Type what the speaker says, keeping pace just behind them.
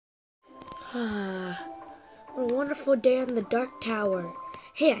What a wonderful day in the Dark Tower.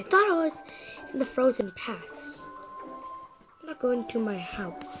 Hey, I thought I was in the Frozen Pass. I'm not going to my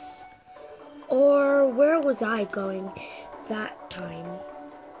house. Or where was I going that time?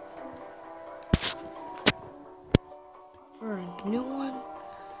 For a new one?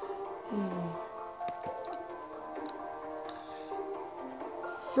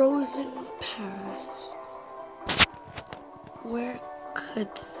 Frozen Pass. Where could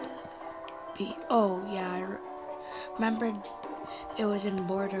be? Oh, yeah, I remembered it was in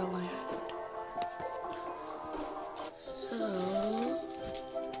Borderland. So,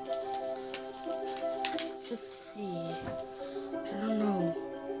 let's see. I don't know.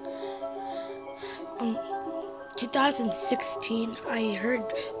 2016, I heard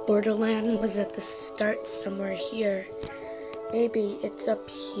Borderland was at the start somewhere here. Maybe it's up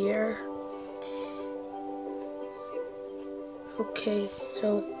here. Okay,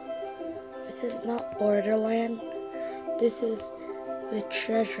 so this is not Borderland. This is the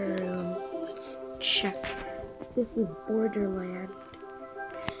treasure room. Let's check. This is Borderland.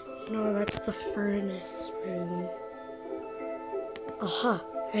 No, that's the furnace room. Aha!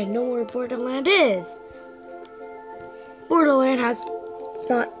 I know where Borderland is. Borderland has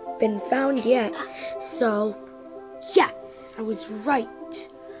not been found yet, so yes, I was right.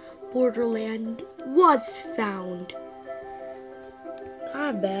 Borderland was found.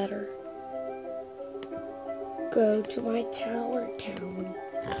 I better go to my tower town.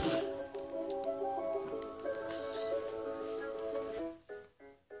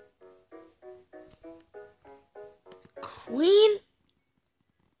 Queen?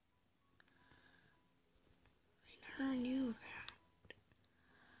 I never knew that.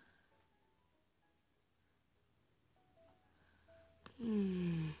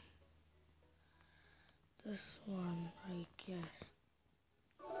 This one, I guess.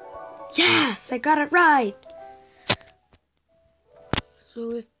 Yes, I got it right.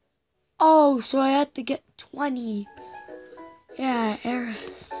 So I had to get 20. Yeah,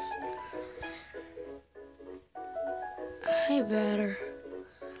 Eris. I better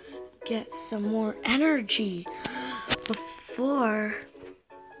get some more energy before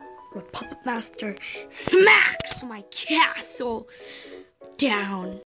the Puppet Master smacks my castle down.